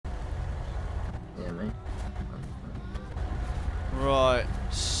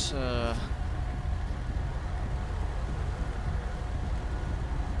let's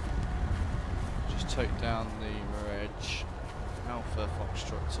just take down the reg. Alpha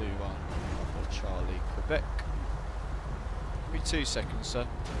Foxtrot 21 Charlie Quebec. Give me 2 seconds, sir.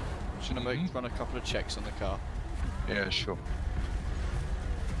 I'm just going to run a couple of checks on the car. Yeah, sure.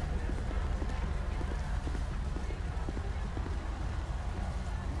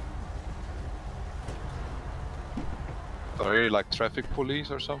 Are you like traffic police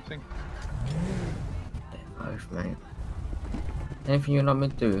or something? Both, mate. Anything you'd like me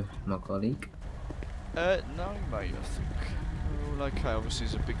to do, my colleague? No, mate, I think we're all okay. Obviously,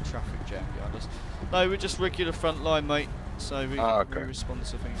 there's a big traffic jam behind us. No, we're just regular front line, mate. So we respond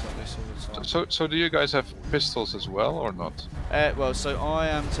to things like this all the time. So do you guys have pistols as well, or not? Well, so I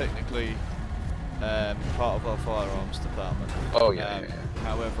am technically part of our firearms department. Oh, yeah,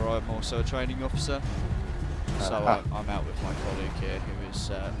 However, I'm also a training officer. So I'm out with my colleague here who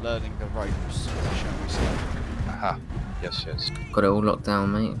is learning the ropes, shall we say. Aha. Yes, yes. Got it all locked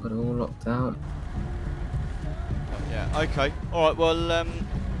down, mate. Got it all locked down. Yeah, okay. Alright, well,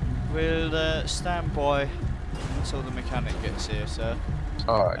 we'll stand by until the mechanic gets here, sir.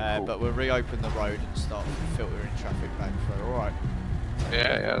 Alright, cool. But we'll reopen the road and start filtering traffic back through, alright?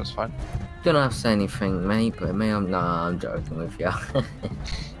 Yeah, that's fine. Don't have to say anything, mate, but nah, I'm joking with you.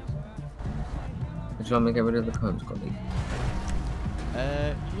 Would you like me to get rid of the cones, colleague?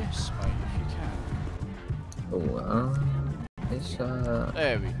 Yes, mate, if you can. Oh, it's,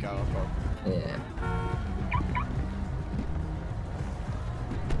 There we go, I've got yeah.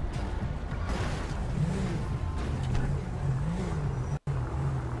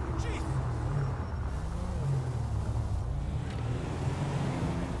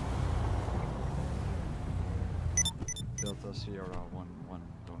 Delta Sierra 1-1,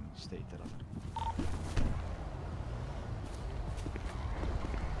 don't stay there.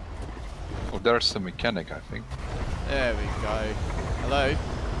 Oh, there's the mechanic, I think. There we go. Hello?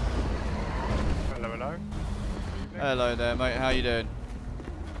 Hello, hello. Hello there, mate, how you doing?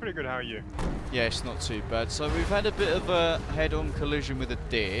 Pretty good, how are you? Yes, not too bad. So we've had a bit of a head-on collision with a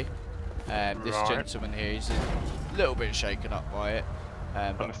deer. This Right. gentleman here, he's a little bit shaken up by it.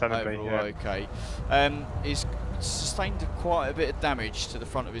 But Understandably, overall yeah. okay. He's sustained quite a bit of damage to the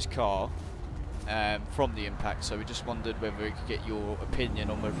front of his car from the impact, so we just wondered whether we could get your opinion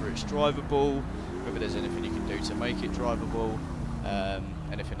on whether it's drivable, whether there's anything you can do to make it drivable,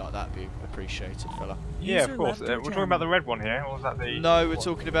 anything like that would be appreciated, fella. Yeah, of course. We're talking about the red one here, or was that the... No, we're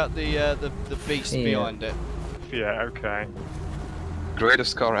talking about the beast behind it. Yeah, okay.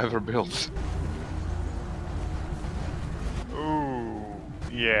 Greatest car ever built. Ooh,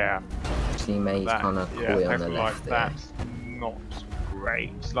 yeah. Teammates kind of coy on the left there. That's not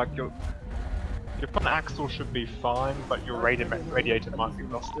great. Like your front axle should be fine, but your radiator might be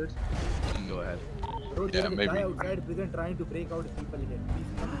busted. Go ahead. Yeah, maybe. Trying to break out people in it. Please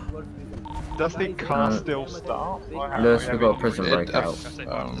come towards prison. Does the car still start? Lewis, we've got a prison breakout.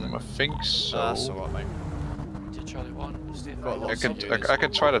 I think so. That's alright, mate. Charlie 1, I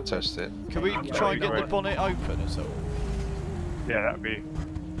can try to test it. Can we try and get the bonnet open at all? Yeah, that'd be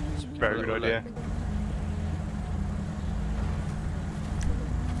a very good idea.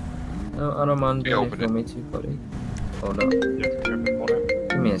 No, I don't mind You doing open it for it. me too, buddy. Hold on. Yeah,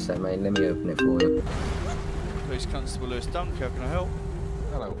 Give me a sec, mate. Let me open it for you. Police Constable Lewis Dunk, how can I help?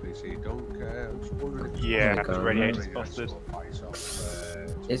 Hello, PC Dunk. Yeah, There we the go, radiator's busted.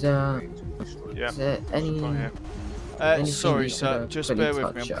 Is Yeah. there any... anything Sorry, you sir, could, just quickly bear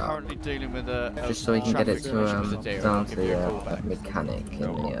with me. touch I'm up? currently dealing with a Just so we can get it traffic to collision with a deer. I'll down to give you a call the back. mechanic in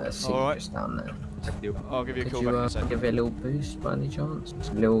the seat Alright. just down there. I'll give you a Could call you back in a second. give it a little boost by any chance?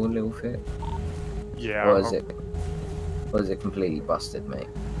 Just a little fit? Yeah. Or is it completely busted, mate?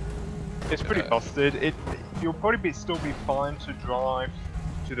 It's pretty busted. You'll probably still be fine to drive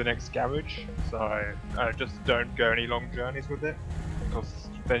to the next garage. So just don't go any long journeys with it, because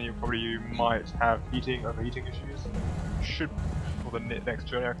then you might have overheating issues. Should for the next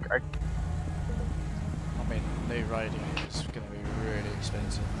journey. I mean, new radio is going to be really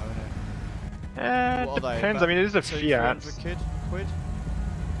expensive, isn't it? What are they, Depends. about I mean, it is a 200-300 Fiat. quid?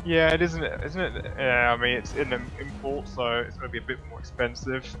 Yeah, it isn't it? Yeah, I mean, it's in an import, so it's going to be a bit more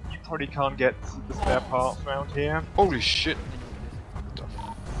expensive. You probably can't get the spare parts around here. Holy shit!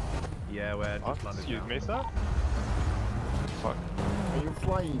 Yeah, we're just landing Excuse now. me, sir. Fuck. Are you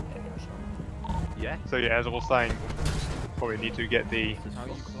flying? Yeah. So yeah, as I was saying, probably need to get the.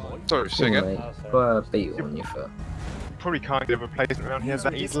 Sorry, say Cool, again. mate. Put a beat on your foot. Probably can't get a replacement around here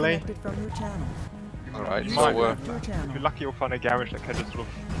that easily. Alright, You so might, if you're lucky, you'll find a garage that can just sort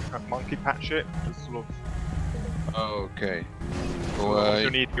of monkey patch it, just sort of. okay. So,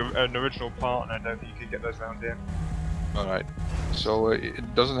 you'll need an original partner, I don't think you can get those around here. alright. So,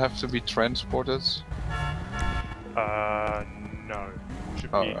 it doesn't have to be transported? No.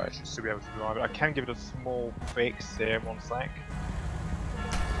 Should Alright. should still be able to drive it. I can give it a small fix here, 1 sec.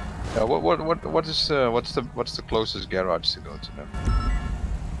 Yeah, what's the closest garage to go to them?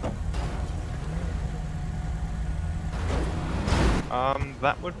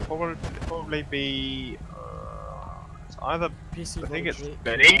 That would probably be it's either I think it's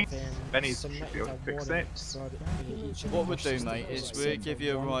Benny's. Benny's should be able to fix it. What we'll do, mate, is we'll give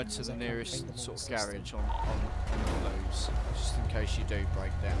you a ride to the nearest sort of garage on those, just in case you do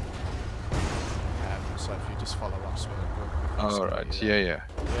break down. So if you just follow us, we'll Alright,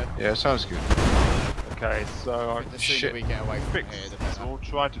 yeah, sounds good. Okay, so the sooner we get away from here, the better. we'll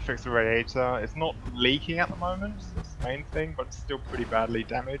try to fix the radiator. It's not leaking at the moment, that's the main thing, but it's still pretty badly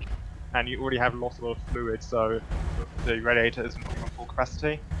damaged. And you already have lost a lot of fluid, so the radiator isn't running on full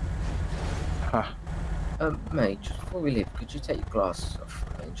capacity. Huh. Mate, just before we leave, could you take your glasses off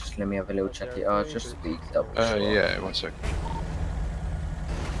and just let me have a little check it out, just to be double sure? Yeah, 1 sec.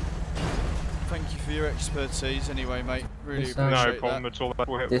 Thank you for your expertise anyway, mate. Really Yes, appreciate No problem at all.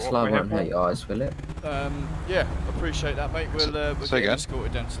 This light won't hurt your eyes, will it? that. Yeah, appreciate that, mate. We'll Say get again?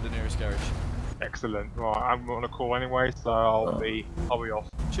 escorted down to the nearest garage. Excellent. Right, I'm on a call anyway, so I'll be off.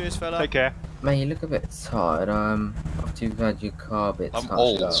 Cheers, fella. Take care. Mate, you look a bit tired, after you've had your car a bit I'm touched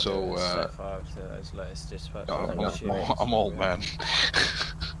old, up. so I'm old, man.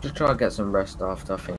 Just try to get some rest after, I think.